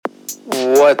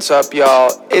What's up,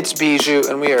 y'all? It's Bijou,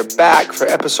 and we are back for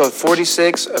episode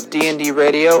 46 of DND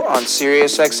Radio on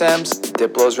SiriusXM's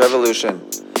Diplo's Revolution.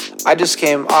 I just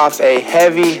came off a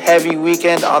heavy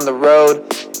weekend on the road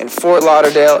in Fort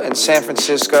Lauderdale and San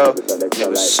Francisco. It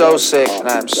was so sick, and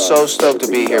I'm so stoked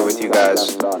to be here with you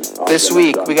guys. This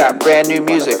week, we got brand new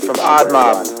music from Odd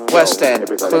Mob, West End,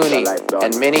 Clooney,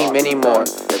 and many more.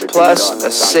 Plus,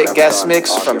 a sick guest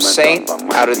mix from Saint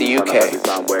out of the UK.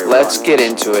 Let's get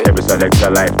into it. Every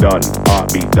selector life done,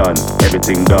 heartbeat done,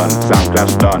 everything done, sound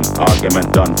clash done,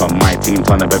 argument done, from my team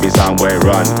ton of every sound where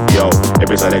run. Yo,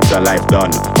 every selector life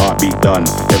done, heartbeat done,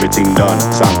 everything done,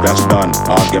 sound clash done,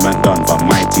 argument done, from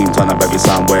my team ton of every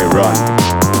sound where run.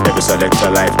 Every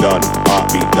selector life done,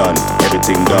 heartbeat done,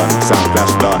 everything done, sound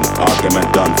clash done, argument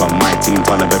done, from my team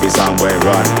ton of every sound where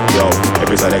run. Yo,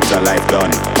 every selector life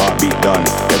done, heartbeat done,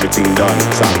 everything done,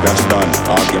 sound clash done,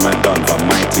 argument done, from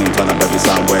my team ton of every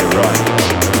sound where run.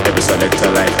 Every selector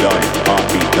life done,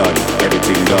 heartbeat done,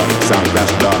 everything done, sound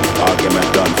clash done, argument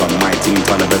done, from my team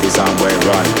ton of every sound where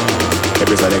run.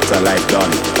 Every selector life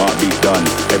done, heartbeat done,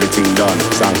 everything done,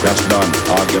 sound clash done,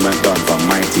 argument done, from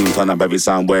my team ton of every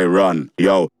sound where run.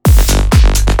 Yo.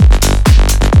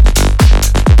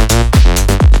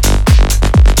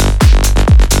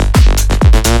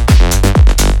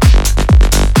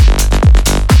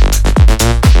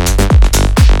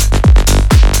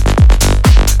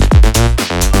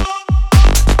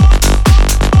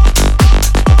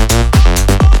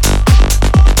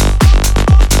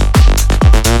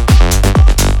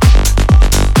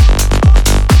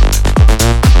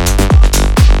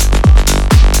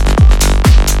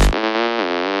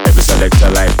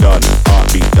 Selector life done,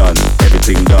 heartbeat done,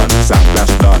 everything done, sound clash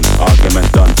done,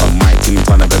 argument done, from my team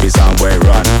ton of every sound where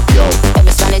run. Yo. Every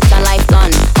selector life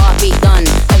done, heartbeat done,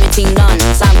 everything done,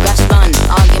 sound clash done,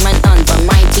 argument done, from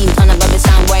my team ton of every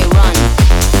sound where run.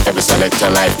 Every selector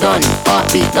life done,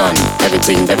 heartbeat done,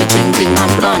 everything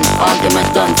I'm done,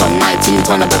 argument done, from my team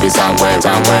ton of every sound where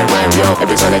yo.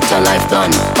 Every selector life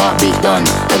done, heartbeat done,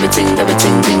 everything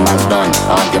I'm done,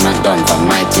 argument done, from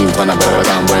my team ton of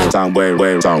every sound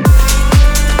where sound.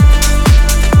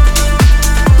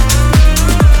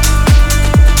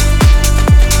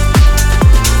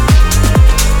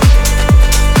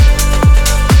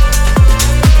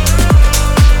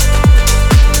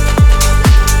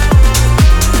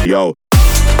 Yo.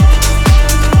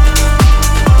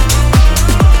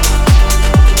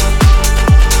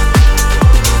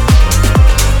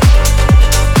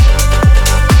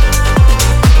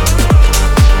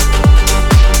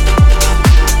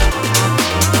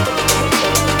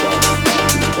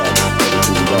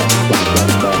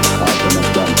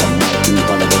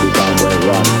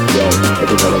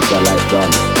 Every selector life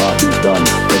done, heartbeat done,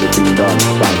 everything done,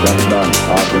 sound clash done,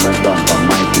 argument done, from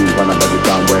my team ton of every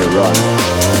sound where run.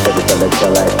 Every selector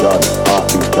life done,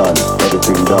 heartbeat done,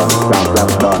 everything done, sound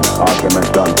clash done,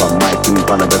 argument done, from my team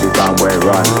ton of every sound where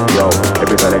run. Yo,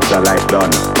 every selector life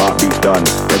done, heartbeat done,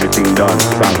 everything done,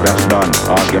 sound clash done,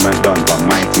 argument done, from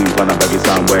my team ton of every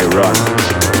sound where run.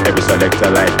 Every selector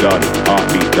life done,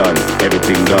 heartbeat done,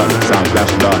 everything done, sound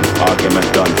clash done, argument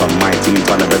done, from my team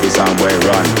ton of every sound where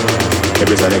run.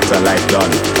 Every selector life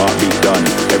done, heartbeat done,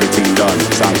 everything done,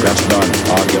 sound clash done,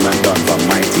 argument done, from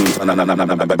my team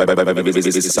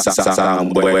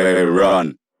sound where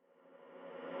run.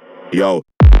 Yo.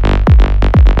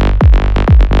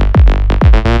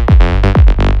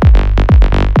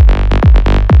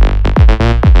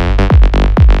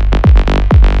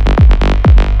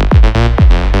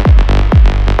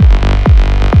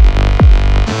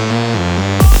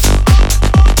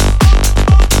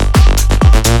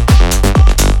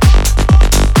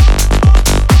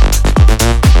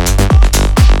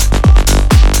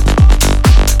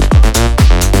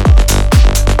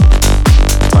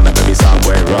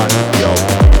 Run,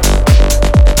 yo.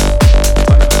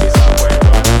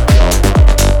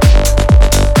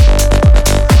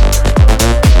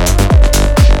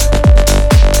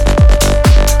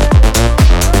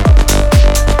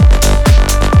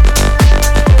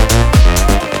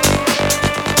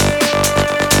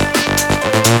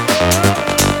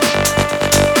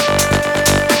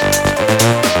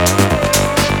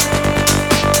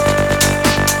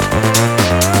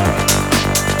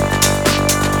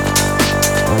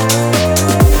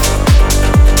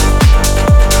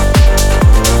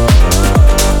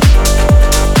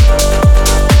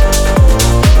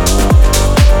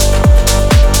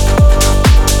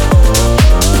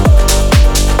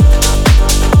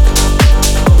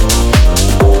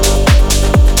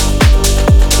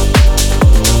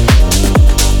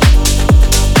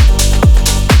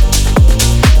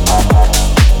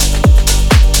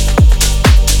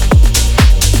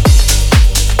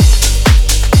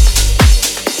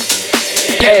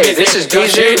 Hey, this is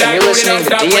Bijou, and you're listening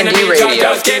to DND Radio.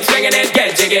 Just keep swinging it,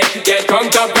 get jiggy, get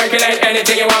crunked up, percolate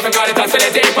anything you want, forgot it, hustle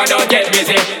it deep and don't get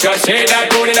busy. Just shake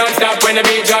that booty non-stop when the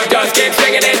beat drop. Just keep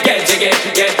swinging it, get jiggy,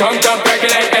 get crunked up,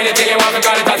 percolate anything you want,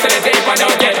 forgot it, hustle it deep and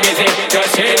don't get busy.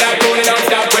 Just shake that booty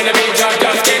non-stop when the beat drop.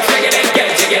 Just keep swinging it,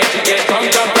 get jiggy, get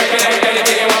crunked up, percolate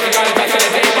anything you want, forgot it, hustle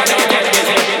it deep and don't get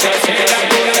busy. Just shake that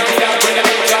booty non-stop when the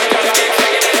beat drop. Just keep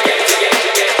swinging it, get jiggy,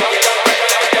 get crunked up,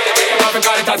 percolate anything you want,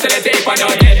 forgot it, hustle it deep and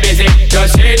don't get busy.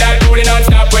 Just shake that booty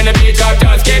non-stop when the beat drop.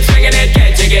 Just keep swinging it,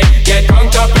 get jiggy, get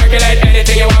crunked up, percolate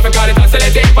anything you want, forgot it, hustle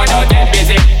it deep and don't get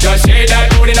busy. Just shake that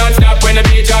booty non-stop when the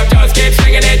beat drop. Just keep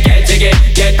swinging it, get jiggy,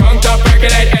 get crunked up,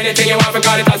 percolate anything you want,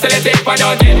 forgot it, hustle it deep and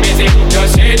don't get busy.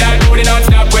 Just shake that booty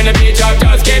non-stop when the beat drop.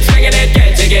 Just keep swinging it,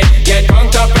 get jiggy, get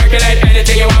crunked up, percolate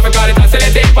anything you want, forgot it, hustle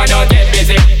it deep and don't get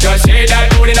busy. Just shake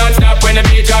that booty non-stop when the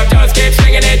beat drop. Just keep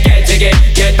swinging it, get jiggy,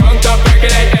 get crunked up,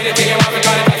 percolate anything you want,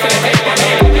 forgot it, hustle it deep and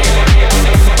don't get busy.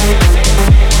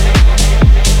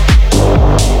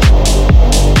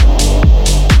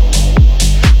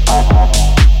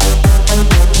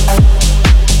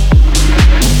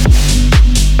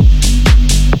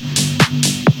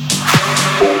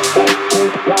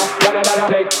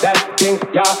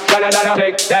 Gonna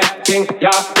take that thing,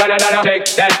 yeah. Gonna take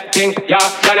that thing, yeah.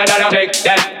 Gonna take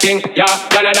that thing, yeah.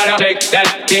 Gonna take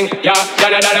that thing, yeah.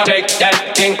 Gonna take that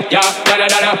thing, yeah.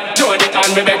 Gonna do it on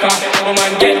Rebecca.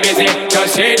 Woman, get busy.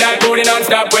 Just shake that booty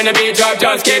non-stop when the beat drop.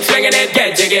 Just keep swinging it,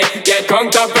 get jiggy, get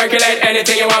crunked up, percolate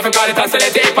anything you want, forgot it, hustle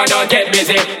it deep and don't get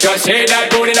busy. Just shake that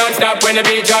booty non-stop when the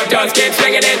beat drop. Just keep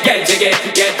swinging it, get jiggy,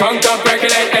 get crunked up,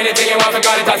 percolate anything you want,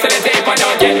 forgot it, hustle it deep and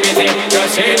don't get busy.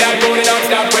 Just shake that booty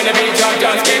non-stop when the beat drop.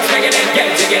 Just keep swinging it, get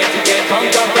jiggy, get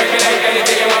crunked up, percolate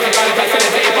anything you want, forgot it, hustle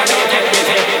it deep and don't get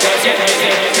busy. Just get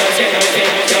busy, just get busy,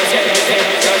 just get busy,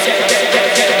 just get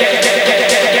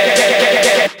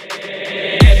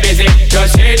busy.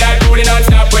 Just shake that booty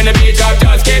non-stop when the beat drop.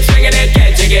 Just keep swinging it,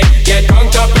 get jiggy, get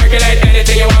crunked up, percolate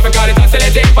anything you want, forgot it, hustle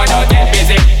it deep and don't get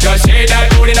busy. Just shake that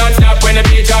booty non-stop when the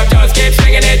beat drop. Just keep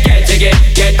swinging it, get jiggy,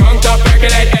 get crunked up,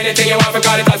 percolate anything you want,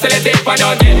 forgot it, hustle it deep and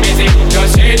don't get busy.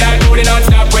 Just shake that booty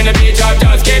non-stop when the beat drop.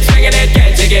 Just keep swinging it,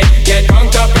 get jiggy, get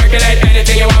crunked up, percolate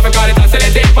anything you want, forgot it, hustle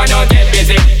it deep and don't get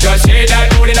busy. Just shake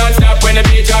that booty non-stop when the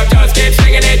beat drop. Just keep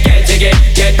swinging it, get jiggy,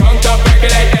 get crunked up,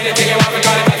 percolate anything you want,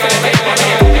 forgot it, hustle it deep and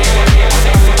don't get busy.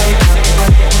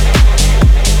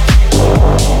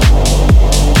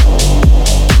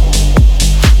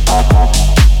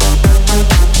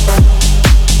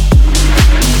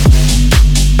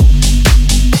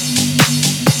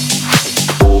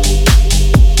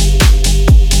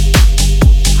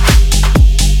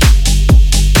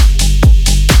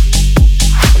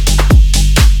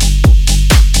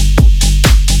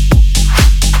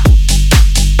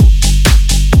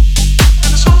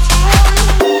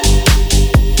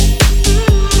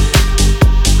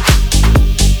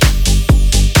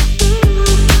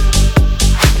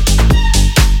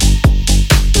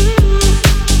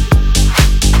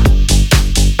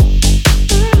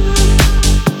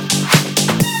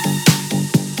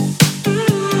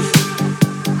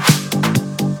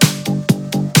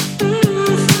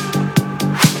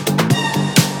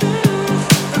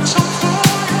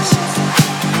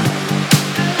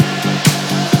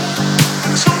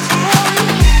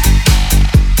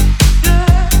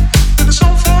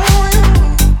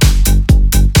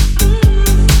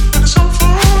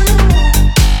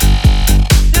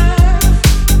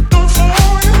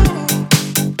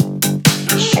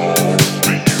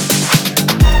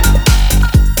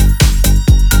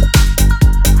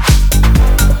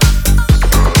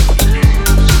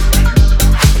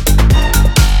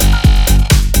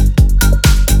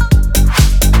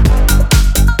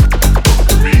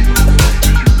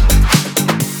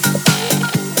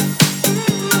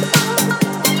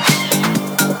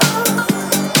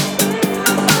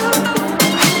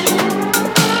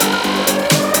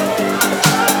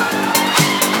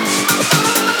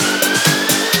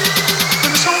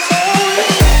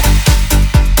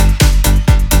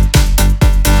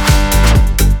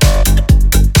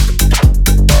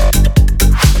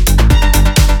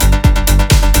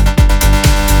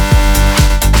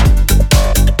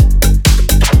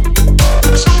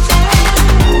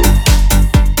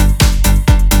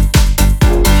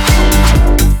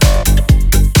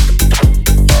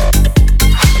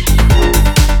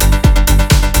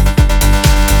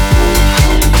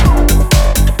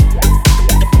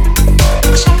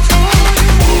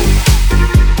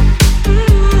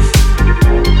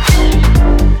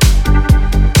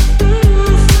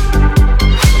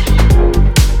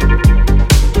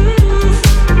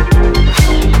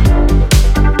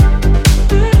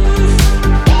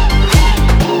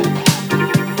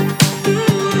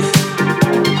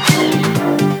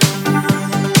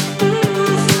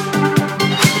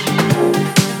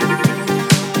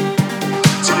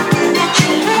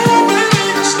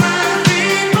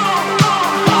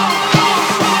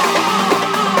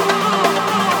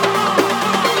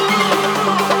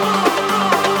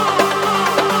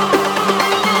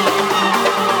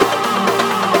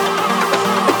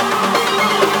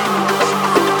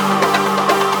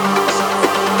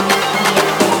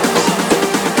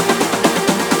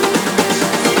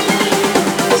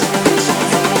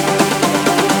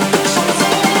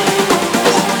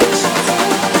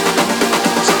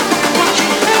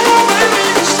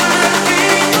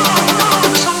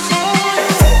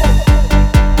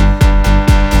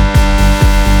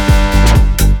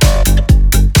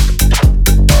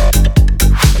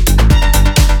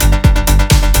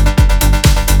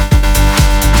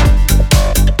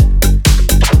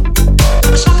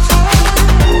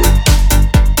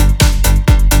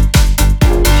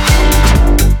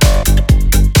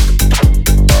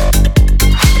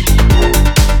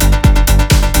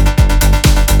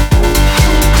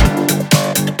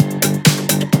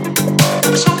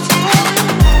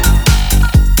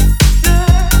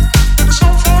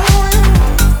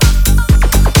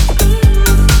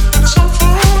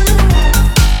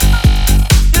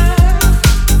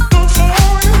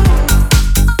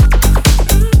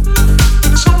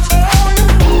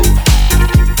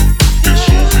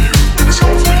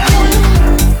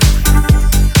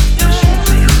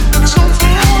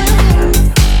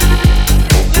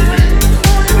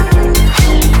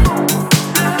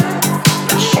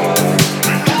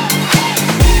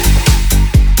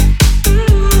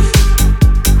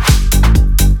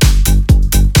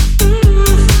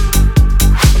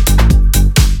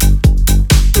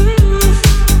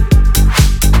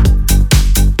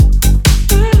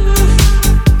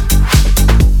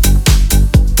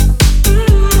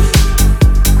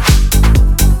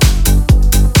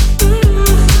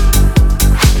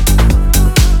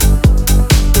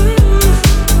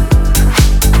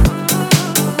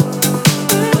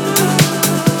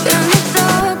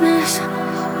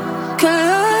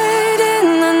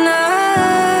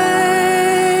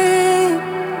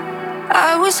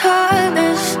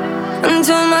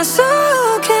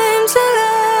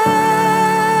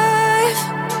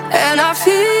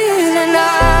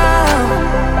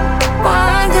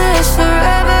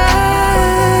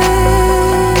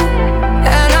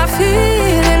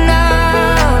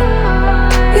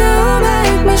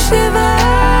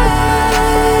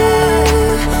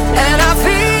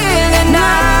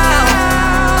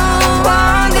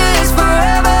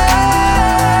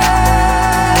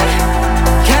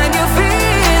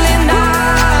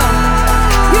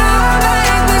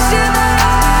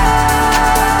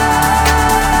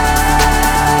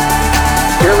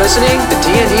 You're listening to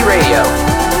DND Radio.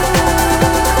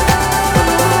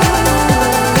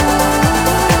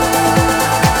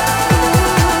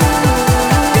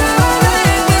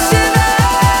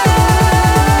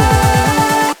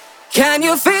 Can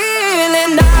you feel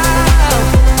it now?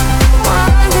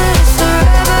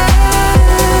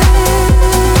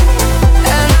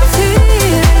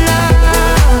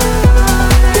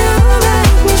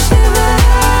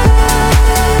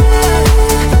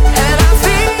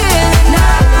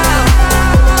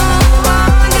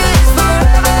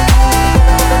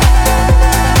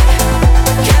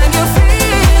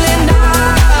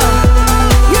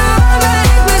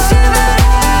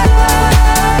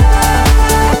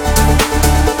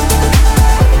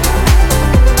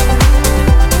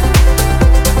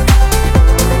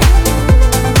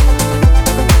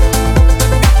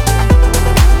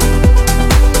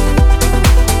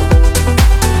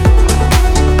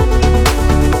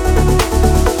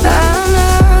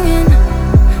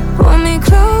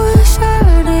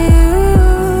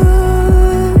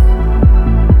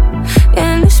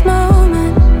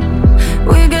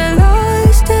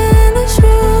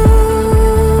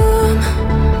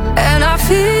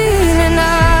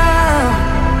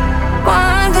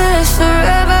 Want this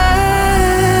forever,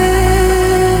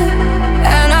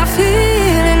 and I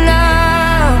feel it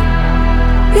now.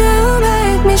 You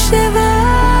make me shiver,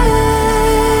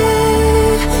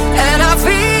 and I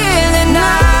feel it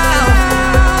now.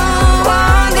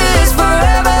 Want this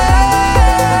forever.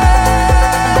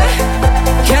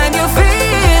 Can you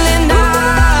feel it now?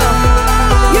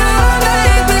 You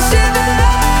make me shiver.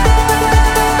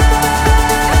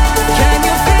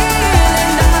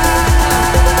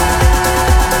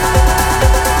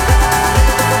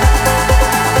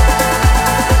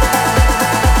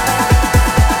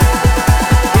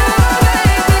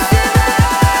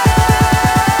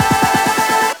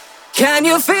 Can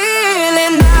you feel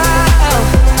it now?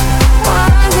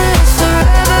 Want this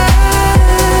forever,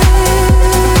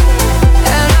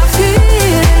 and I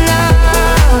feel it now.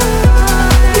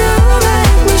 You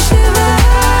make me shiver,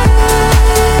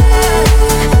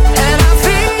 and I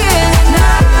feel it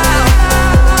now.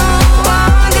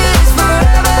 Want this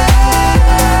forever.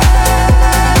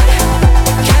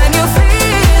 Can you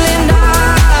feel it now?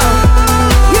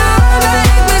 You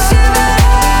make me shiver.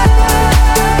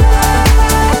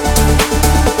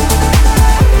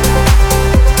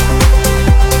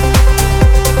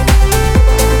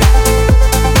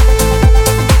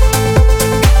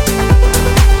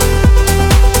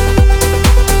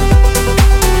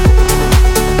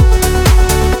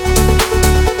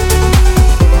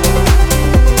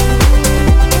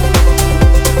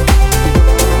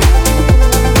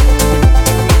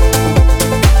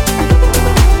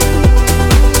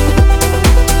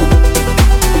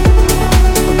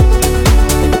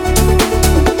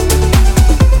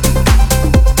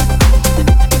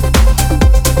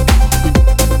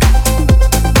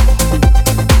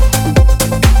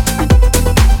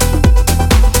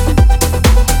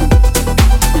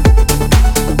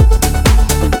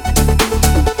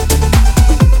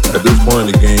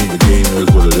 The game is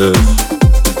what it is.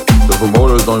 The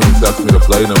promoters don't even text me to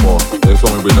play no more. They just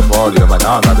want me to bring the party. I'm like,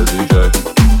 I'm not a DJ.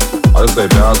 I just say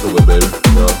bounce to it, baby.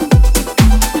 Yo.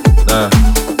 Nah,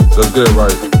 let's get it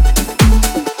right.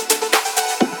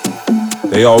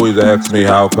 They always ask me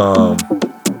how come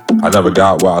I never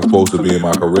got where I was supposed to be in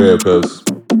my career, because,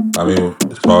 I mean,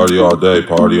 it's party all day,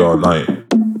 party all night.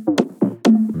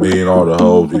 Me and all the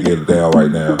hoes, we getting down right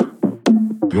now.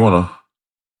 You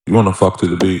wanna fuck to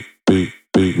the beat, beat,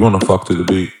 beat. You wanna fuck to the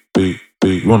beat, beat,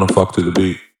 beat. You wanna fuck to the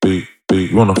beat, beat,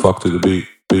 beat. You wanna fuck to the beat,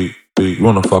 beat, beat. You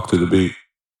wanna fuck to the beat.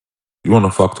 You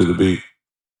wanna fuck to the beat.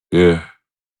 Yeah.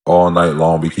 All night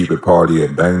long we keep it party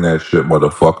and bang that shit,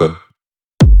 motherfucker.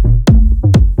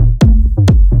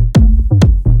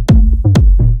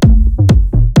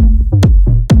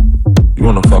 You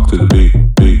wanna fuck to the beat,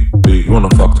 beat, beat. You wanna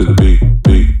fuck to the beat,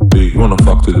 beat, beat. You wanna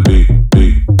fuck to the beat,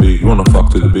 beat, beat. You wanna fuck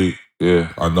to the beat. Yeah,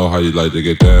 I know how you like to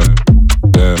get down,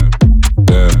 down,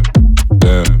 down,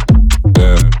 down,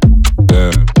 down,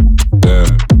 down,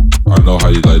 down. I know how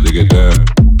you like to get down,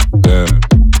 down,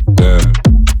 down,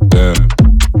 down,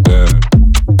 down,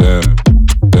 down,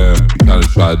 down. You kinda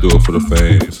try to do it for the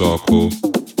fame, it's all cool.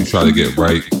 You try to get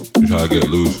right, you try to get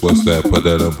loose. What's that? Put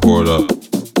that in, pour it up.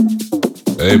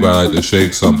 Everybody like to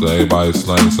shake something, everybody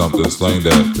slang something, slang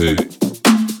that pig.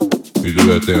 We do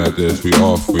that thing like this, we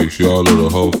all freaks, you all little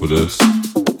hoe for this.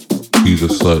 He's a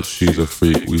slut, she's a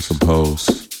freak, we some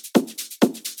hoes.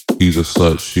 He's a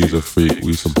slut, she's a freak,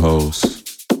 we some hoes.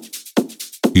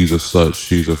 He's a slut,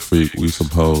 she's a freak, we some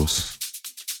hoes.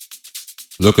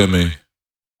 Look at me,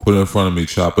 Put it in front of me,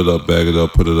 chop it up, bag it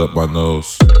up, put it up my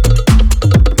nose.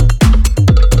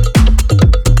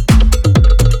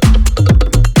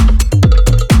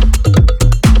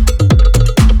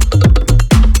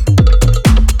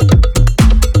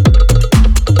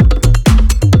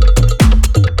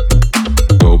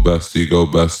 Bestie, go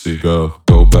bestie, go.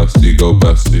 Go bestie, go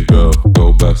bestie, go.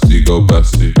 Go bestie, go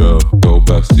bestie, go. Go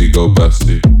bestie, go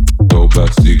bestie. Go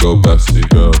bestie, go bestie,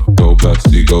 go. Go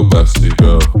bestie, go bestie,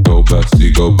 go. Go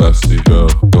bestie, go bestie, go.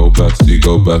 Go bestie,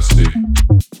 go bestie.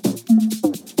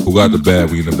 Who got the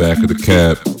bag? We in the back of the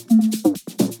cab.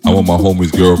 I want my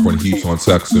homie's girlfriend, he's on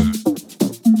texting.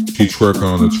 She twerking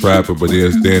on the trapper, but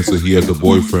there's dancer, he has a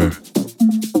boyfriend.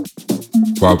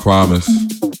 But I promise,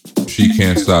 she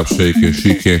can't stop shaking,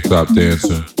 she can't stop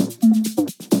dancing.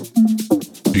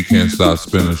 She can't stop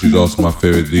spinning, she's also my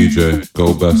favorite DJ.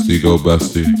 Go bestie, go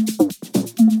bestie.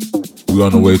 We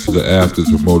on the way to the afters,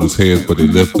 promoters' hands, but they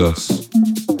lift us.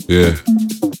 Yeah.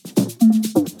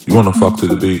 You wanna fuck to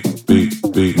the beat, beat,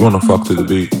 beat. You wanna fuck to the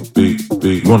beat, beat,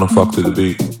 beat. You wanna fuck to the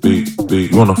beat, beat,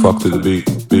 beat. You wanna fuck to the beat,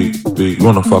 beat, beat. You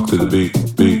wanna fuck to the beat,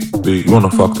 beat, beat. You wanna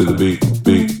fuck to the beat,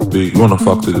 beat, beat. You wanna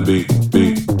fuck to the beat,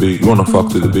 beat, beat. You wanna fuck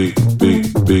to the beat,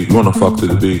 beat, beat. You wanna fuck to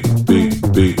the beat, beat,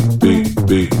 beat, beat,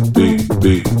 beat, beat, beat,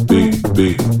 beat, beat, beat,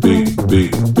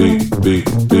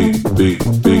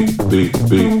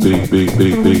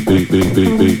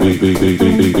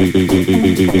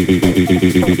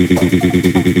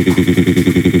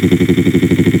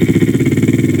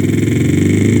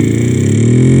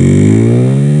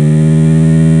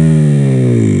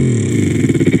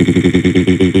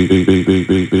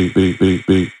 beat, beat, beat, beat,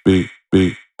 beat, beat,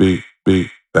 beat, beat, beat,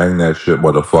 bang that shit,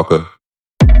 motherfucker.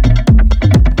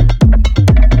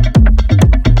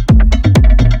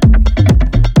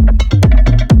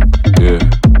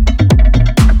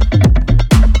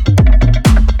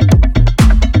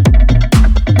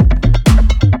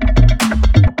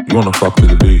 You wanna fuck to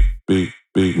the beat, beat,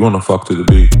 beat. You wanna fuck to the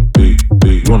beat, beat,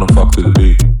 beat. You wanna fuck to the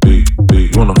beat, beat,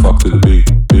 beat. You wanna fuck to the beat,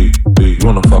 beat, beat. You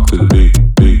wanna fuck to the beat,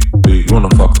 beat, beat. You wanna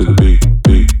fuck to the beat,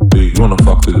 beat, beat. You wanna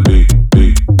fuck to the beat,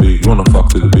 beat, beat. You wanna fuck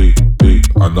to the beat, beat.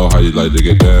 I know how you like to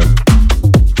get down.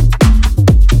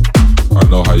 I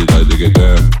know how you like to get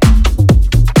down.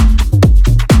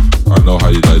 I know how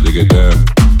you like to get down.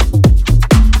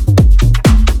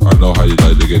 I know how you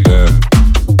like to get down.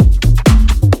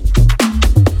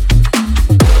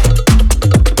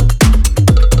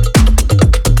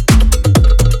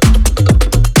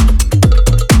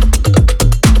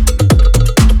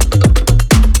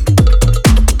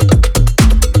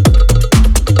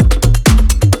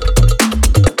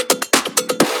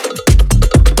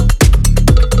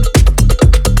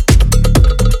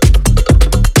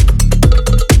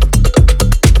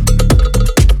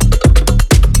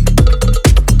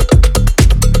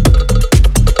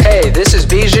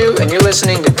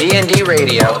 Listening to DND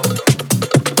Radio.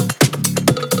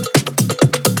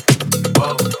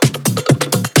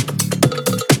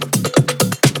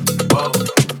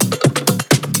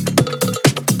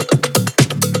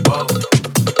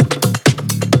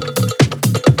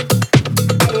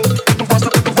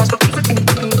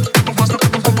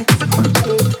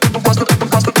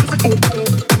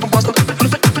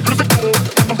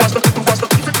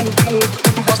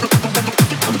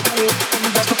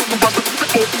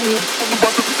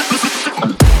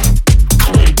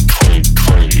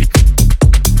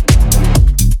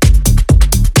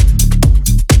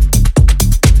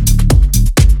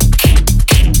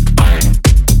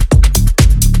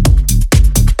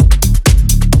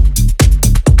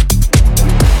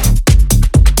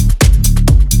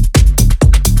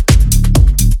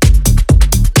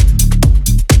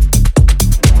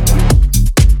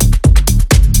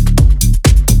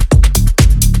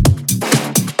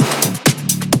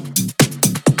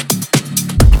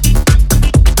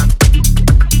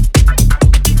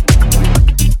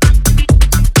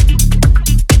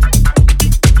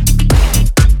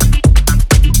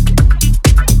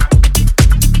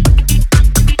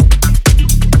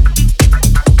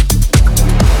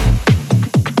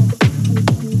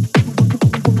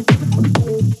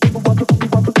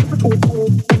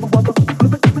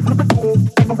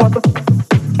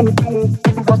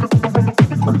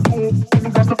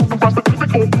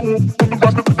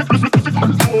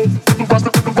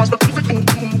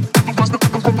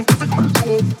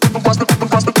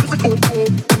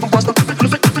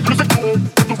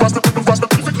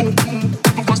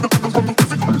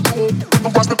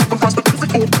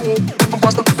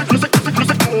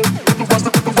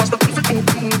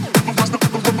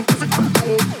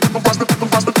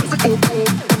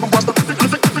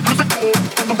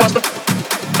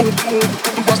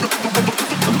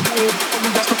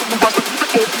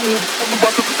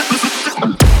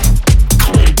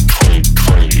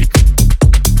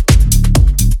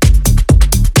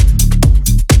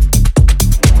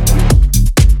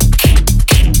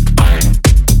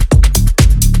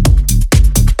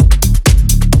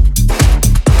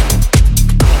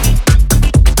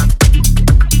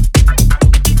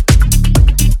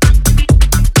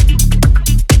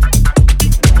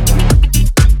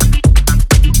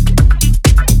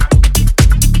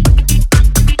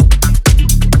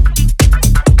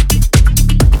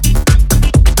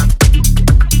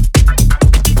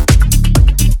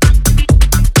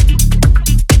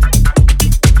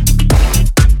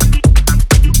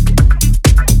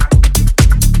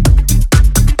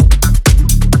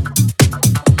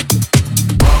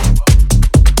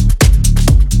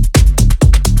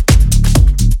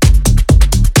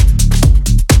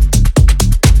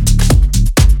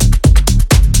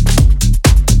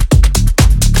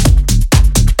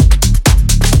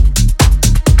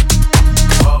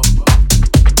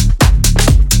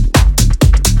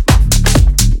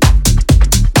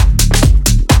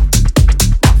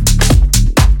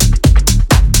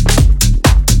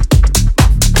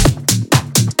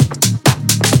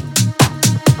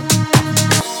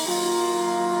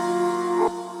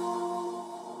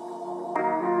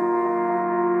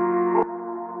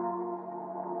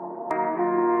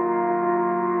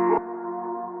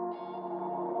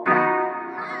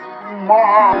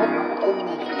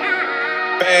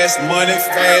 Fast money,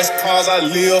 fast cars, I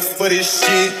live for this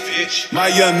shit. My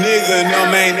young nigga and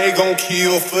them man, they gon'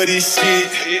 kill for this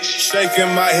shit.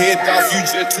 Shaking my head off, you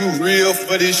just too real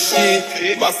for this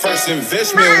shit. My first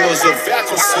investment was a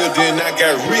vacuum, then I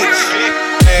got rich.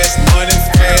 Fast money,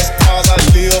 fast cars, I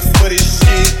live for this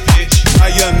shit. My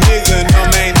young nigga and them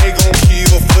man, they gon'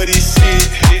 kill for this shit.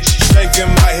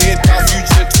 Shaking my head off, you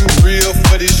just too real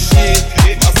for this shit.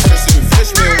 My first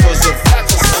investment was a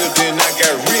vacuum, then I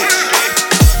got rich.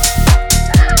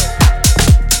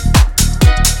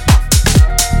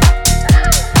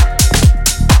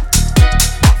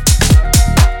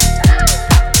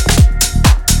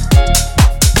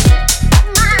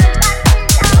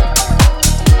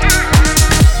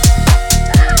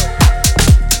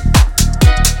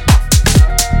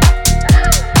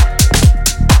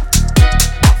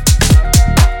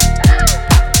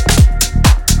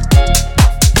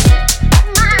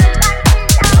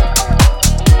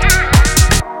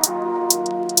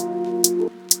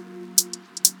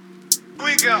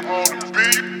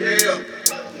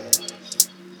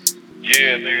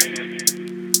 Yeah,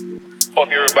 nigga. Fuck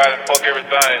everybody, fuck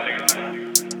everything,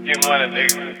 nigga. Get money,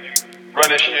 nigga. Run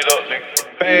this shit up, nigga.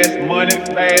 Fast money,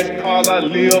 fast cars, I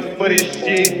live for this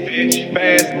shit, bitch.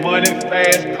 Fast money,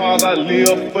 fast cars, I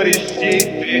live for this shit,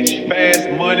 bitch. Fast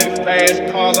money,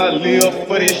 fast cars, I live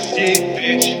for this shit,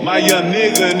 bitch. My young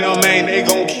nigga and them man, they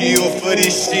gon' kill for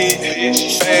this shit,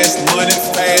 bitch. Fast money,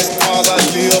 fast cars, I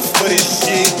live for this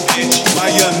shit, bitch. My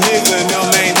young nigga and them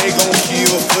man, they gon'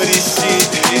 kill for this shit,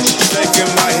 bitch. Shaking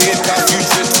my head off, you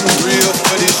just too real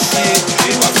for this shit,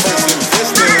 bitch. My first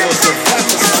investment was a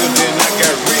vacuum, then I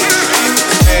got rich.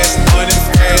 Fast money,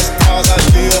 fast cars, I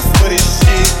live for this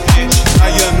shit, bitch. My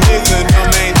young nigga and them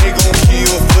man, they gon'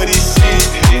 kill for this shit,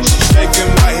 bitch.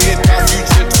 Shaking my head off, you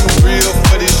just too real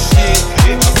for this shit,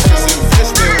 bitch. My first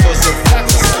investment was a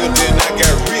vacuum, then I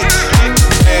got rich.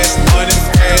 Fast money,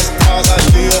 fast cars, I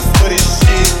live for this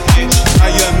shit, bitch. My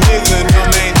young nigga and them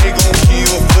man, they gon'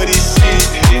 kill for this shit,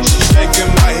 bitch.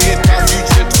 Shaking my head off, you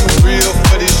just too real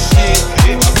for this shit,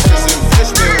 bitch. My first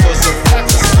investment was a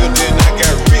vacuum, then I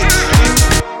got rich.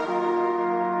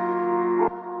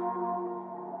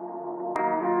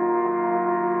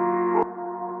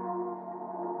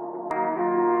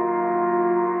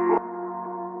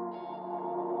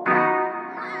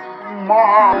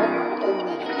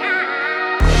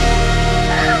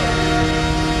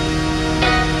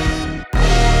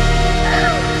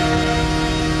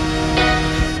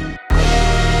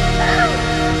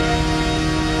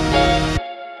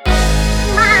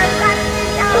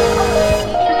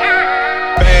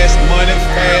 Fast money,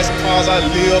 fast cars, I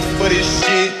live for this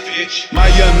shit, bitch. My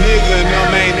young nigga and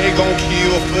them man, they gon'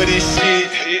 kill for this shit,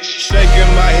 bitch.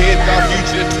 Shaking my head off, you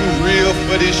just too real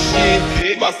for this shit,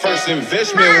 bitch. My first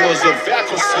investment was a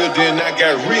vacuum, then I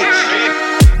got rich, bitch.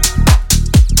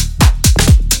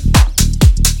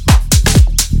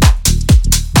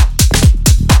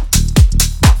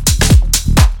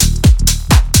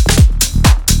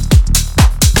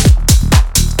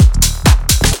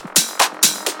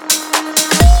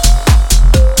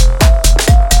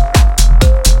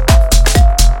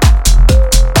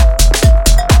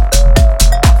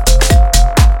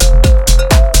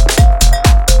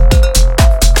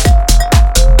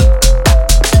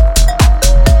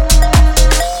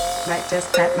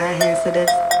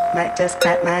 Might just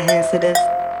clap my hands to this.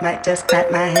 Might just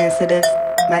clap my hands to this.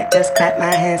 Might just clap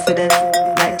my hands to this.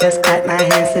 Might just clap my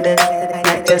hands to this.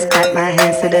 Might just clap my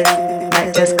hands to this.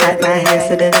 Might just clap my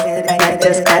hands to this. Might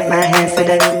just clap my hands to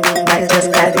this. Might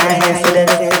just clap my hands to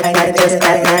this. Might just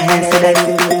clap my hands to this.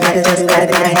 Might just clap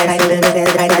my hands to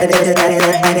this. Might just clap my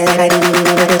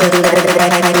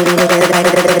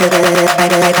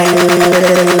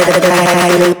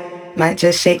hands to this. Might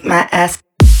just shake my ass.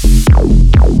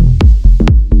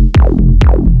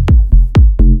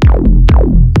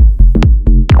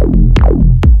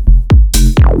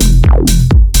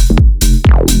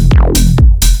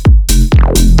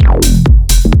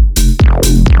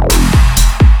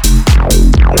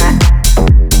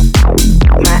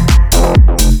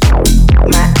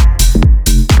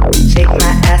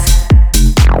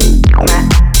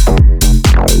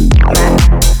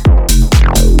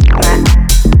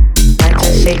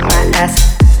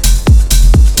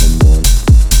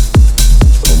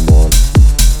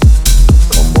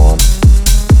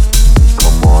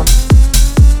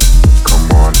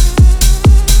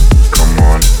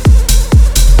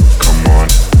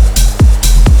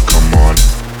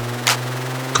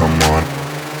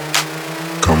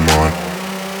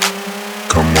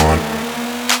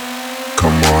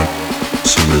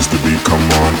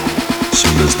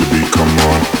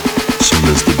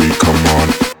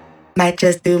 Might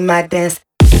just do my dance.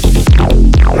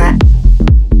 My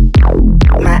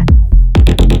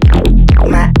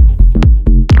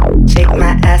shake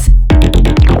my ass.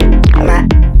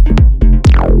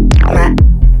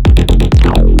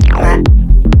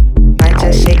 Might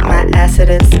just shake my ass to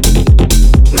this.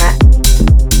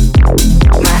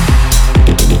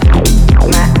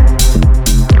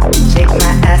 Shake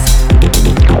my ass.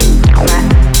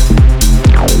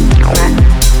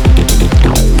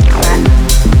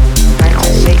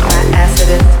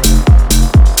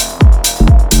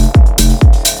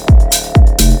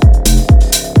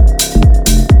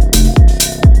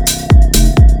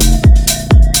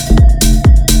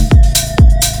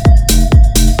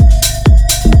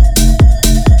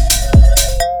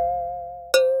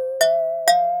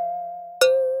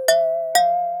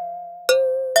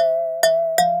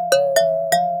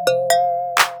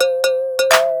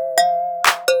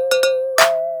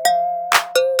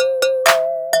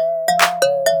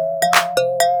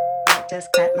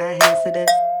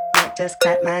 Just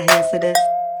clap my hands to this.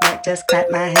 Might just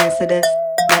clap my hands to this.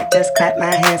 Might just clap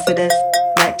my hands to this.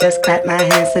 Might just clap my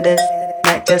hands to this.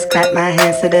 Might just clap my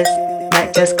hands to this. Might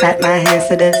just clap my hands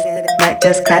to this. Might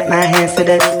just clap my hands to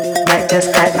this. Might just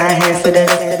clap my hands to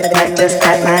this. Might just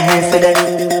clap my hands to this. Might just clap my hands to this.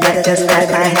 Might just clap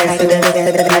my hands to this.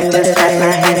 Might just clap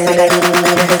my hands to this.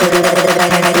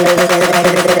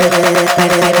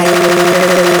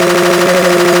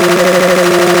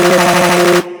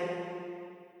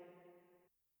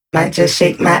 Might just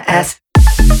shake my ass.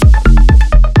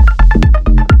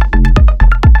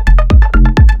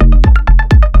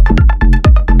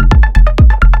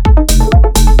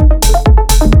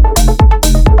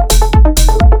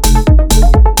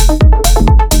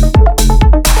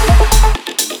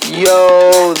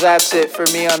 Yo, that's it for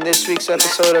me on this week's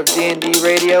episode of D&D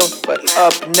Radio. But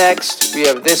up next, we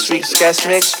have this week's guest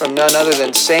mix from none other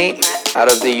than Saint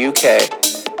out of the UK.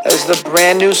 As the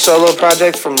brand new solo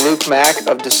project from Luke Mack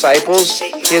of Disciples,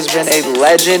 he has been a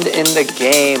legend in the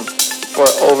game for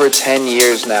over 10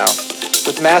 years now.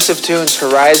 With massive tunes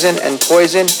Horizon and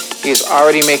Poison, he is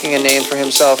already making a name for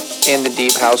himself in the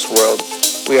deep house world.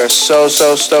 We are so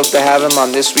stoked to have him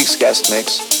on this week's guest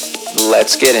mix.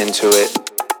 Let's get into it.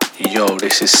 Yo,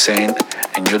 this is Saint,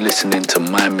 and you're listening to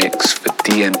my mix for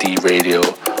D&D Radio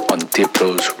on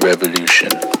Diplo's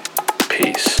Revolution.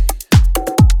 Peace.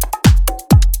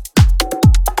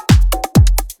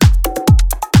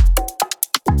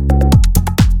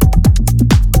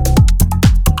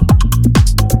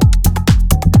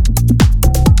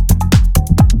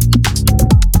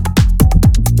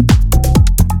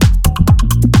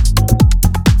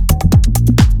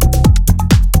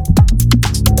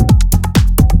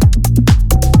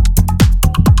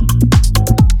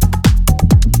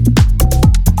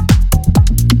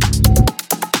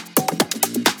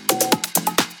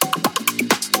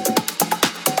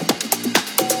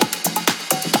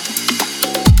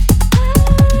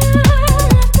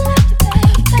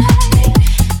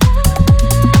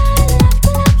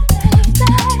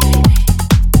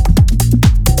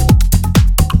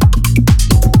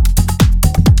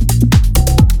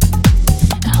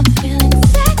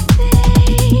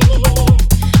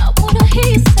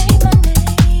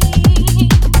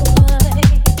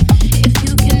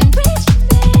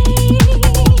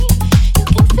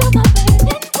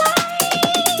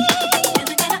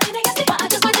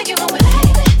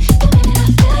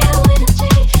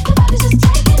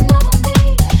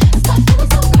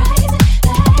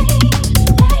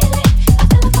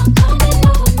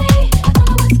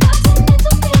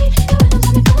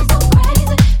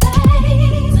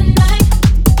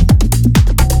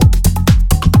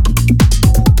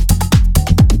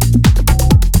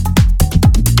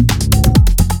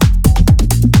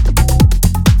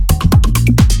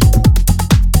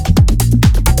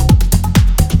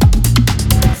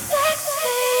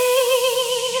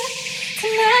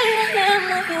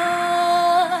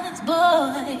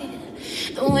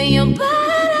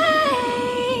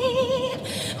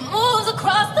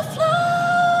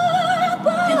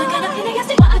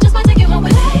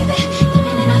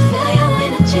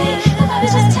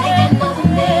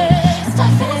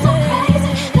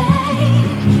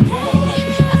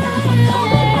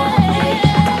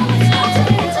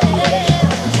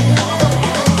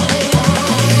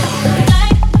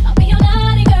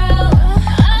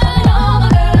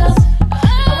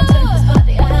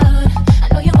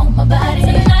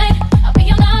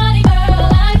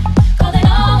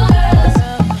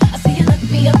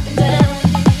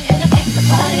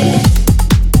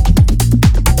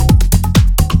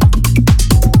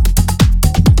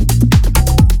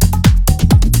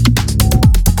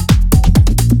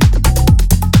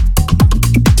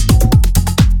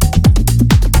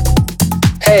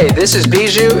 Hey, this is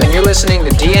Bijou, and you're listening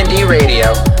to DND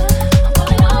Radio.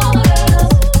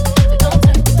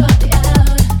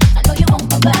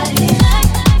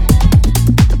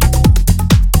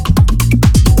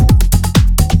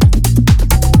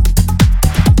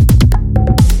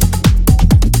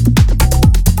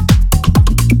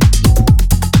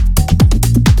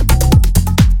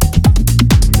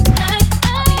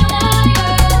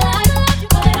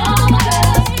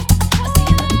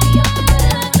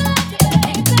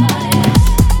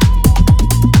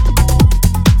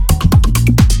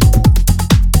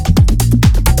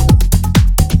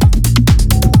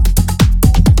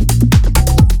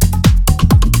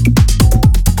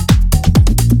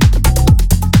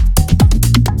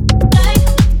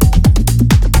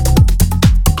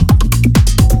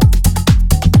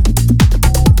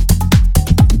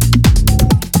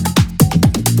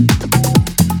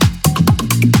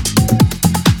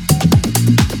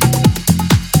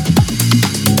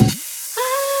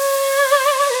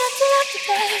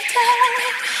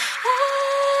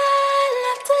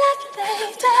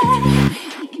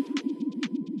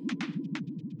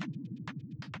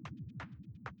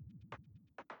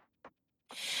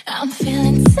 I'm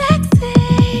feeling sexy.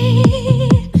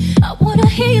 I wanna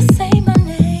hear you say my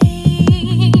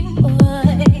name,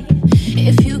 boy.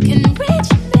 If you can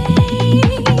reach me,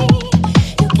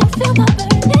 you can feel my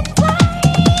burning flame.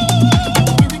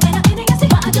 And the kind of feeling I see,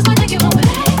 I just wanna take you away,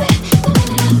 baby. The way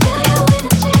that I feel your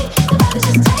energy, the vibe is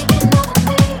just taking over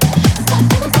me. Start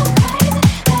feeling so crazy,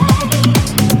 hey,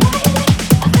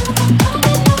 crazy. I feel like I'm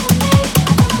falling over me.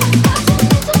 I feel like I'm watching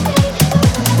into me.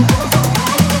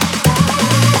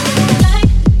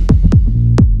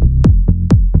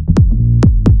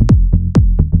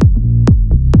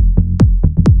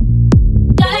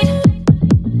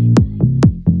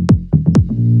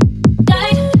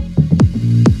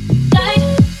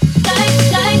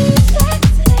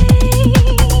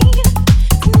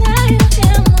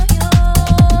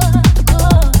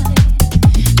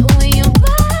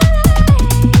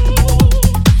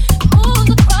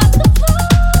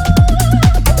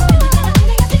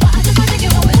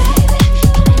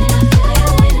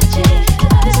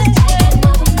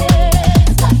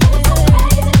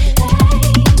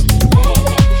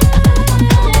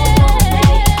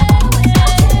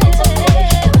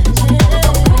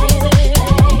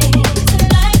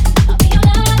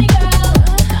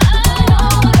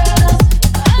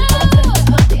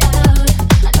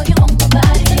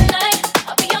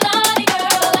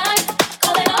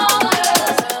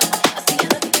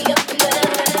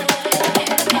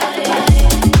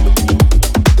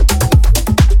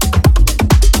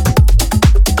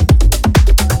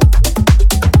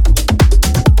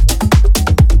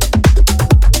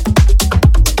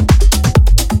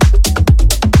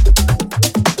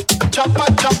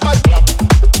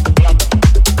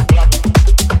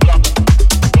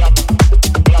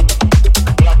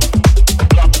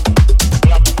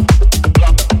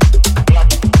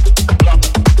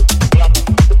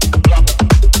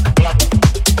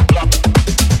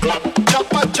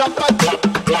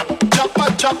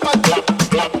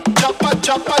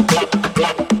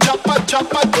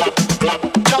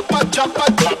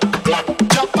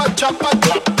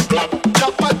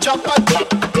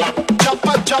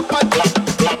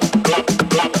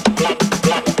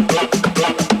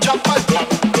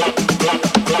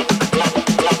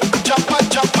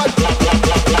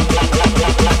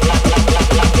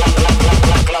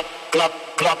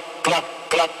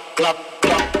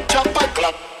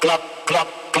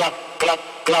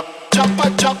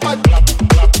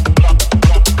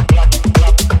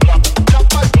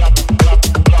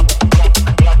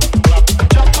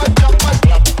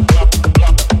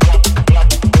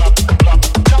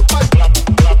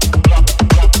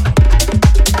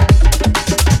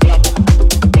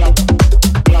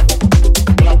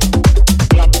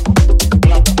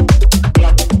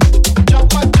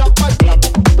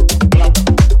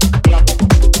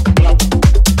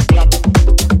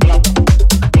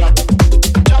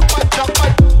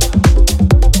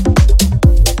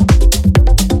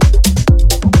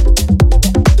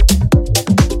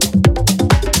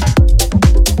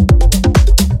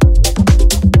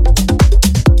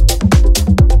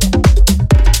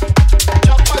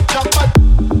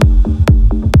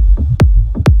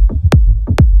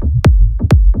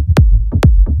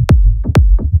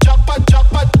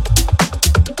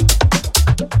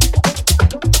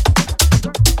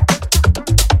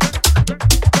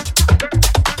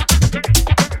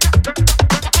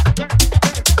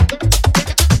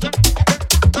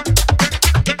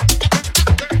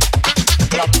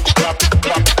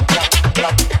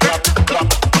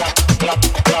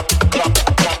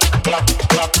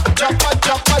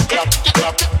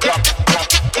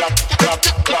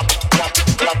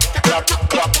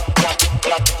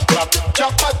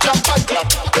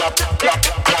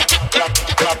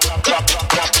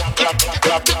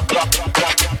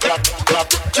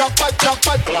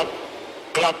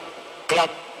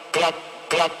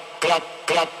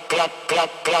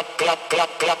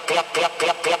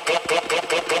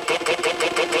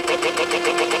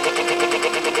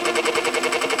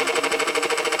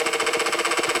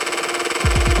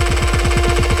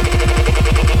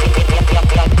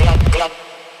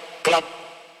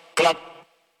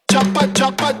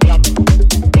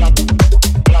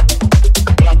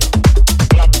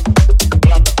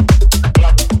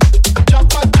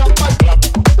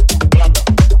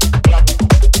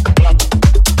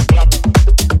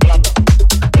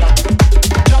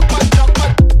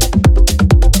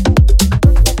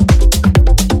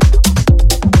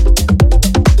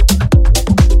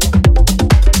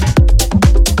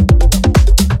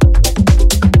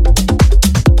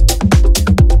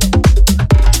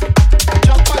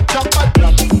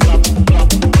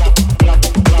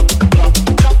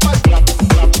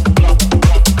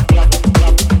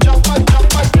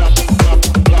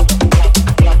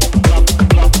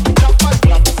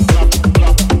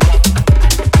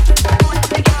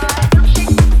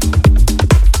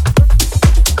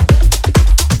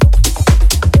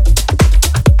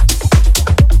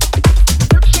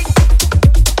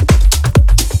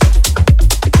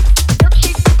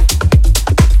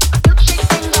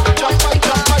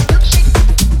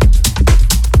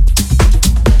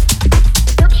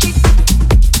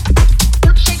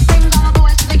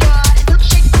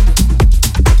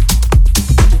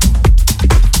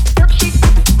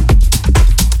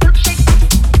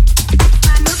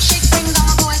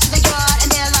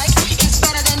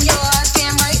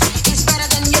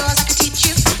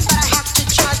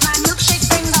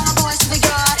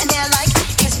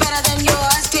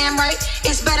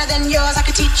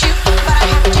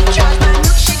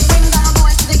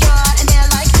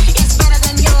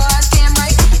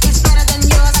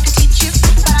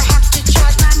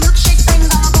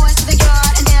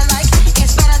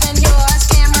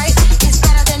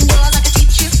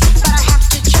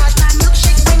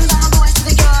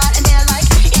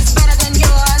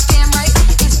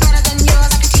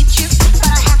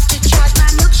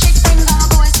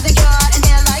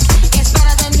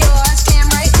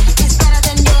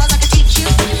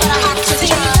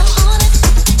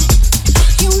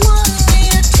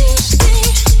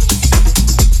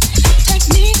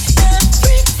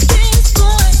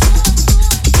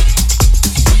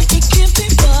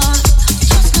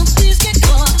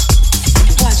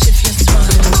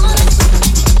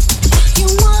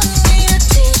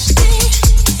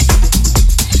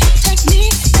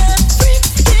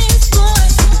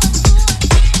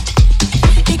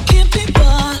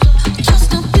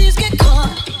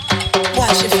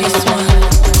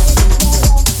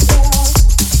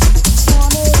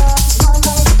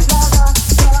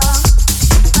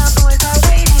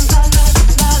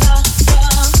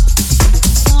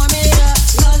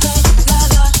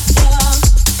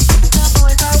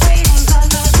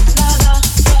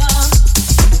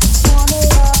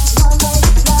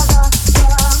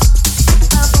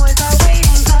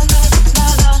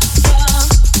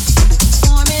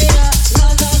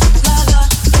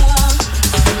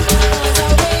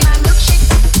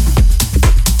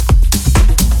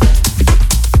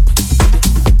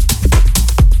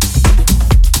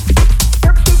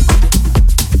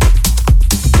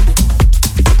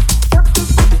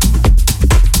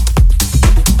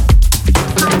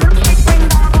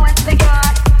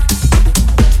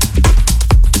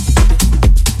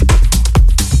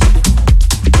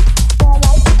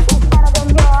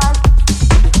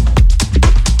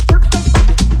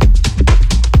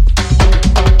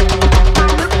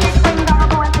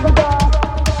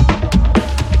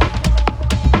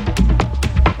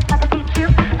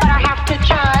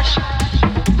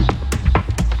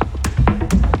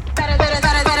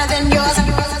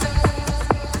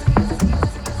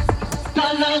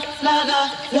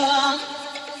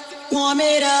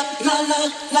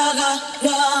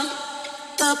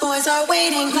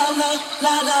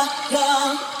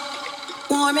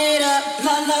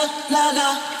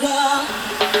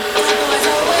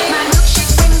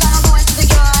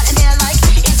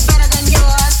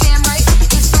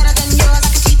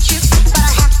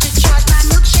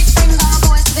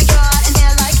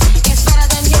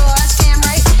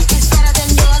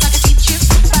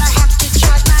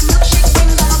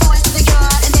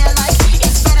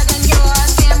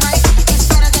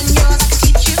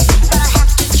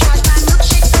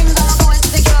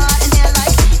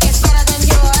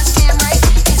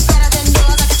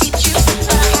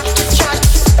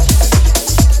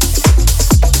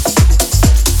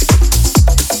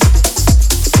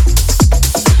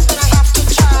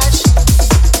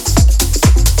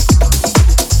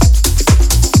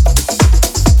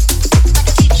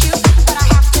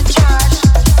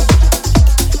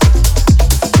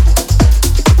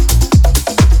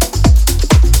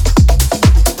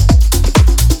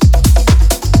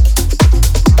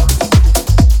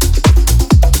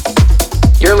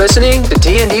 listening to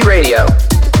DND Radio.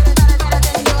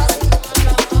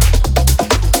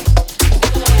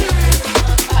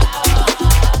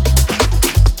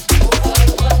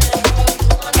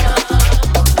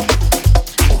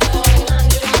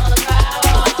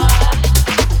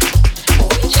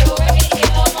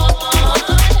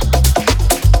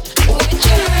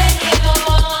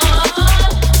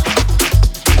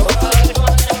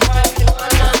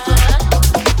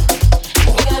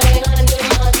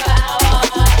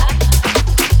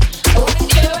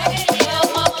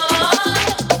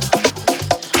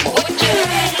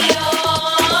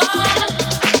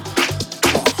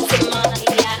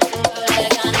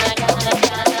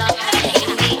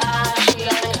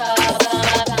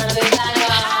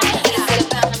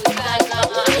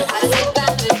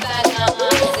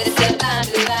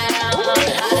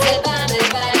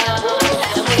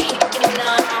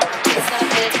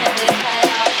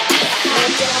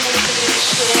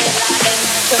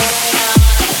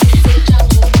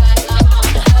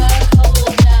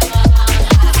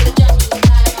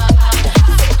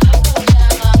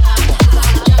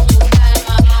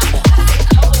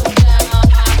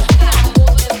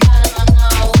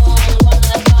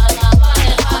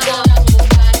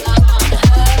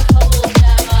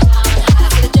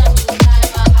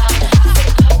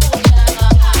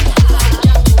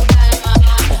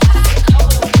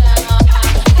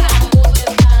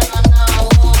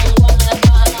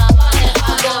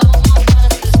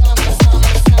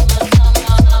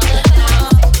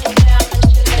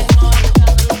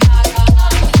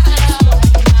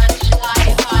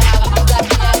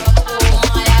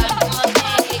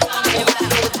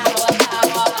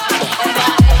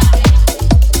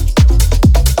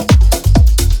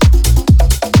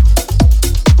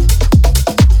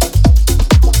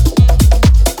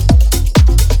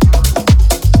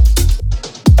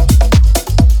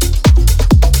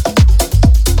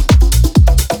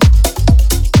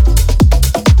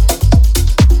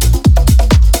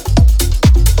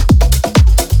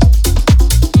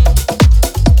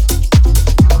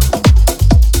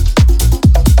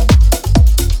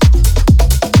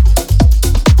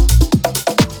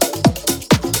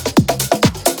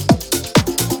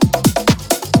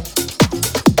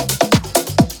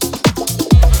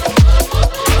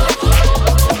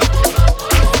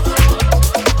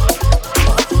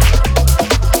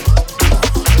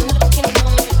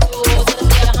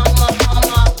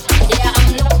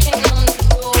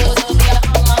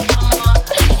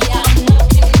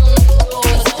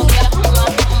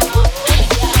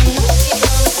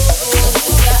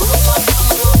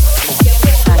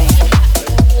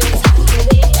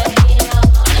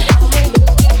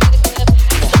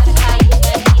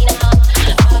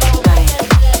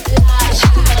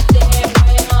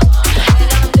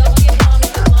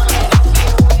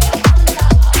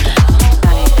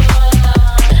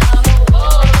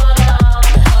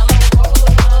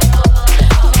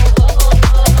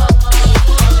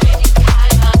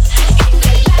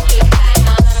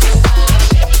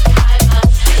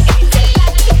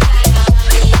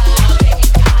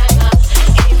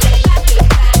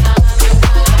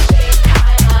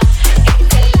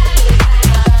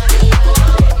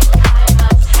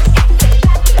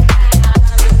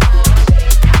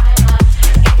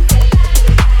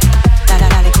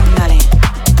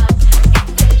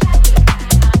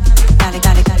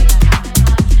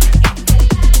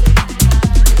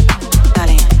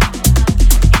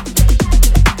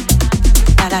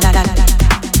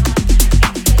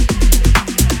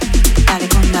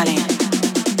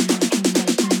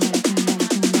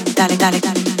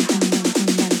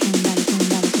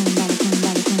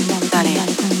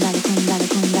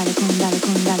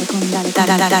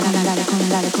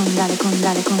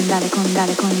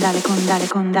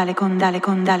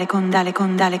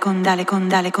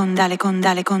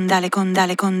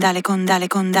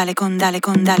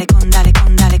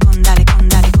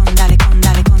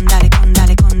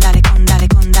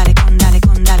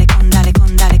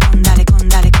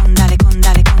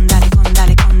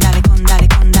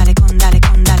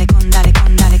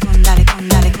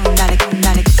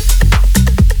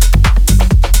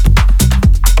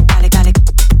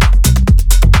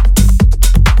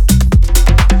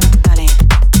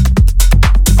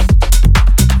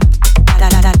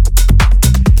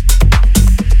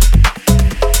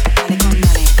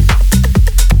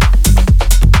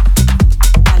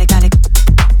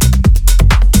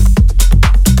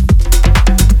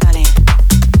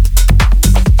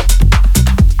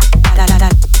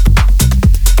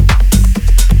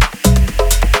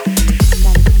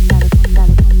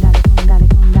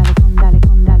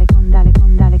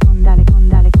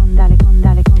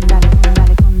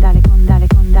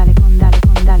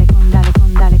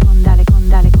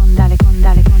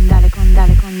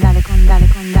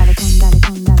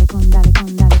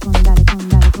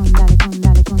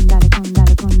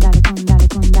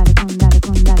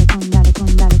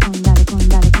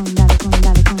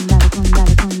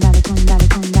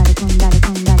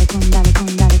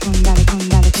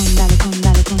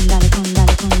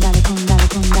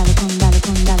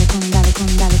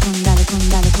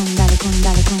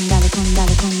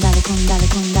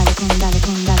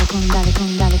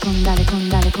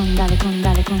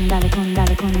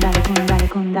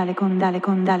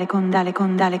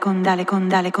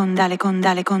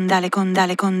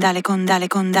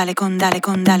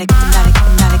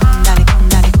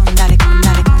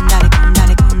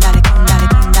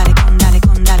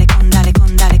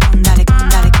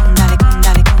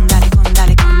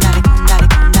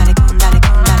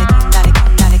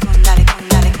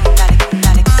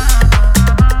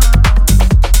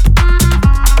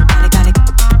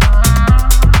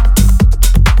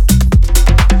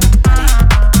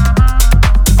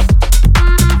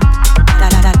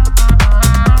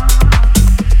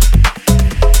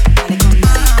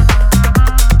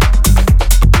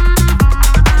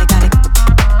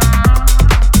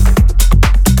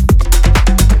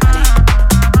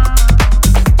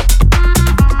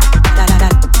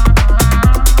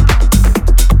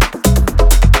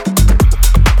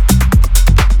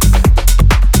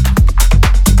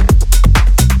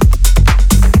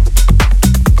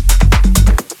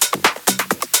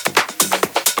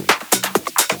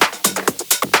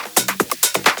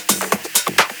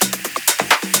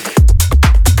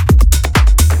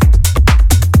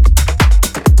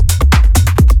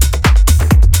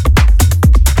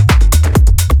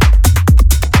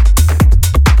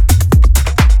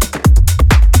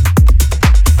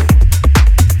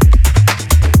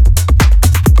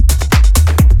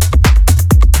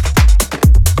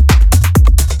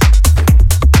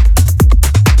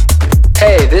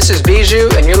 This is Bijou,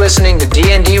 and you're listening to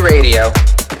DND Radio.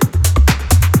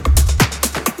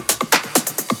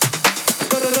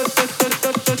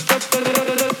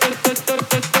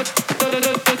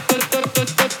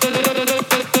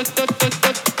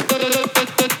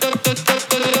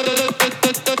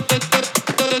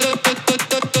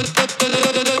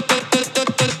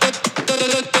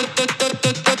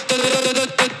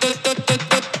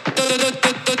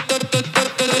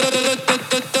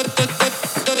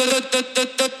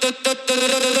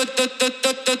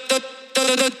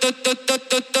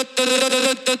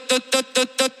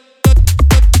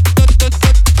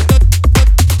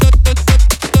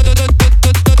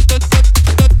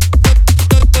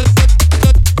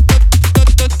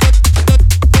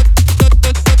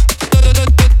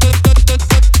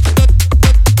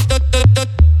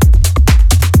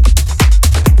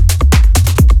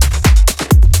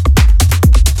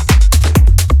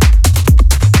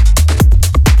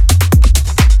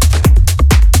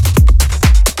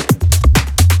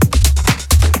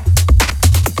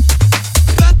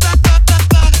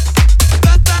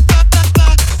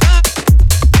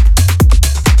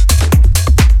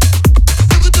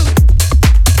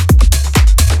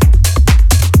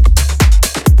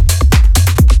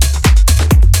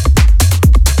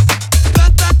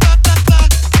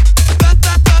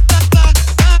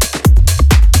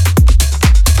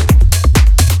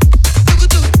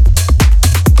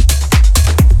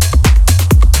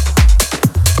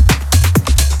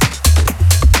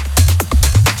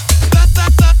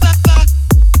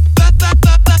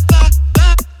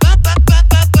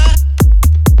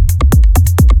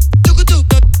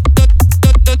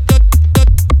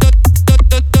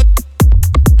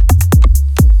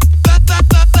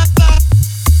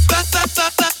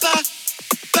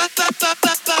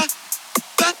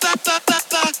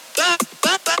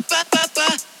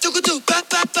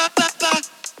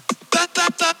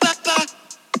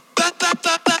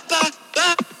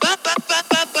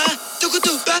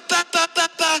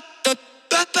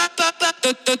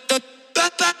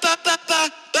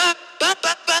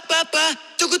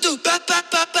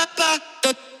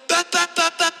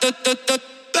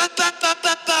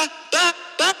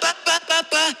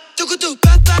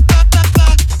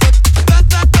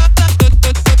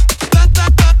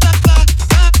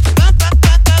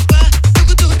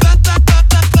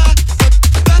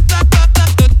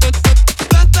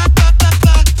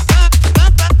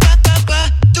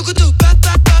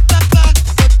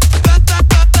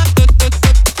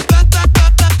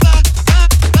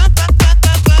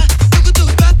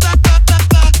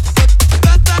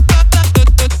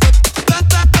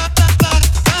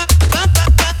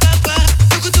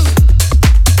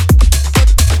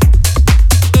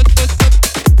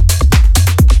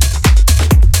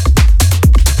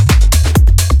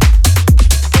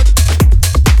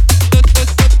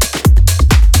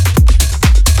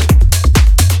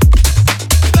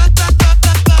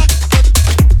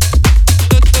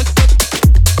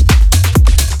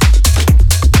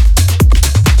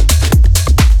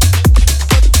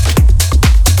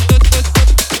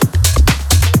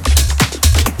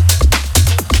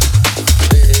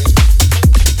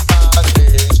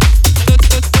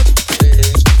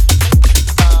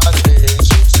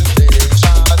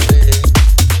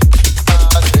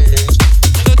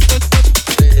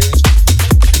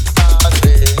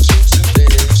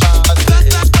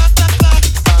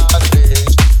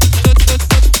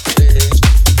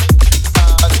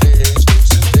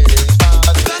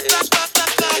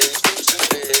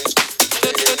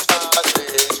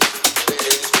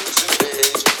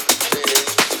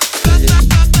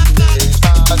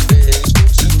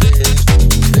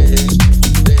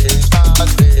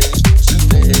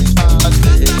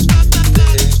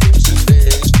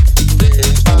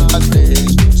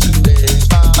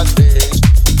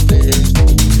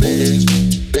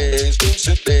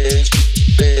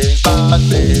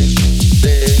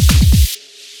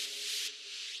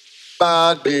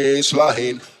 Bad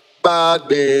baseline, bad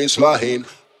baseline,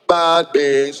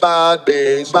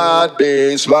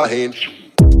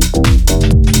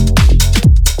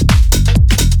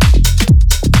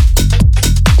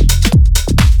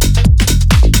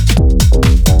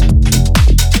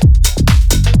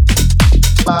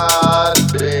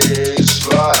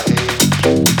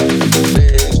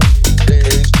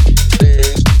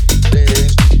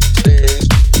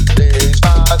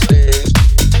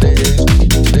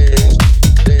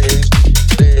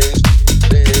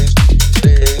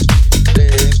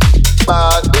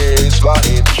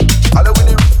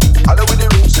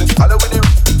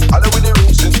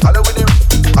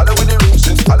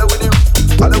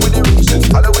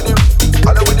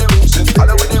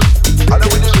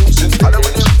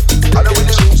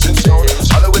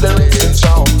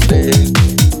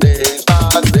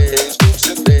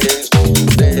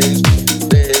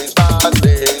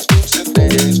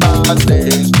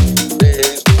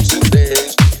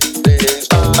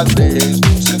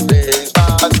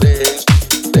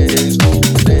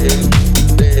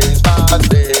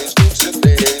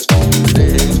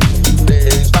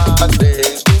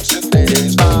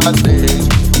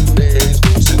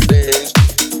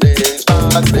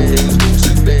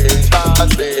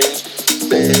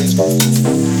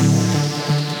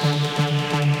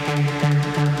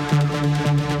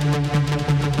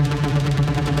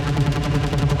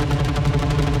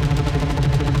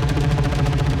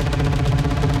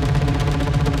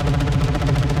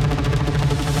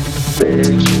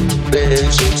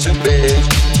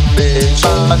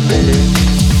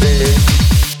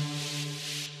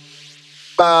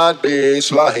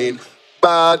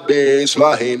 bad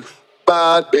baseline.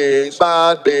 Bad baseline,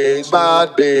 bad baseline, bad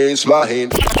baseline.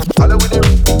 Holla with the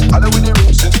roots, holla with the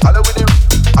roots, holla with the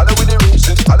roots, holla with the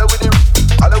roots, holla with the roots,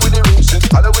 holla with the roots,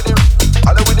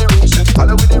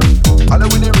 holla with the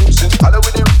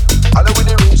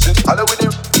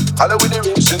roots, holla with the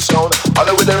roots and sound,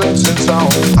 holla with the roots and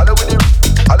sound, holla with the roots,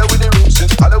 holla with the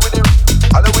roots, holla with the roots,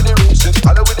 holla with the roots, holla with the roots,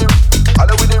 holla with the roots,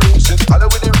 holla with the roots,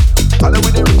 holla with the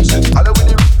roots,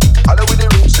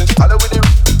 holla with the roots, holla with the roots, holla with the roots, holla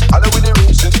with the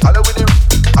roots, holla with the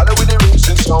roots, holla with the roots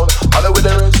and sound, holla with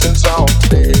the roots and sound.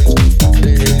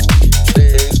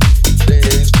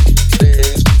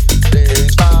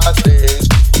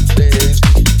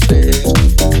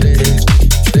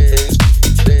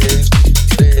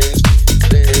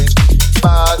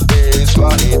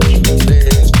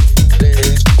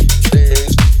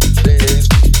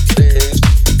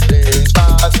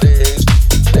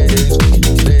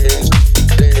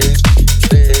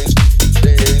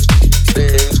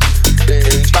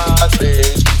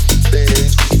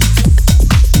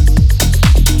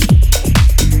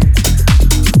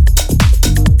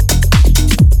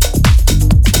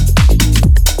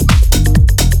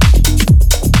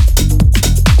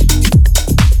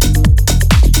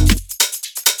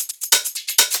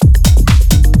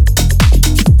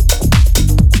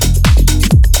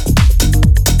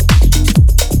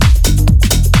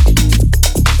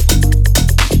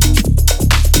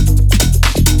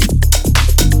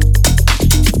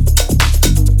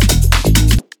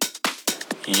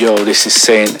 Yo, this is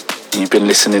Saint, and you've been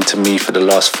listening to me for the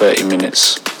last 30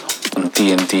 minutes on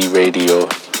DND Radio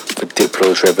for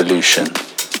Diplo's Revolution.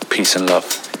 Peace and love.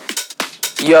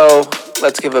 Yo,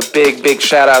 let's give a big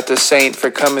shout out to Saint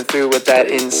for coming through with that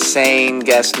insane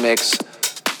guest mix.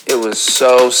 It was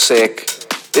so sick.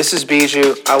 This is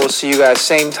Bijou. I will see you guys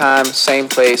same time, same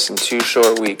place in 2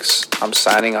 short weeks. I'm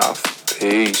signing off.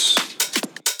 Peace.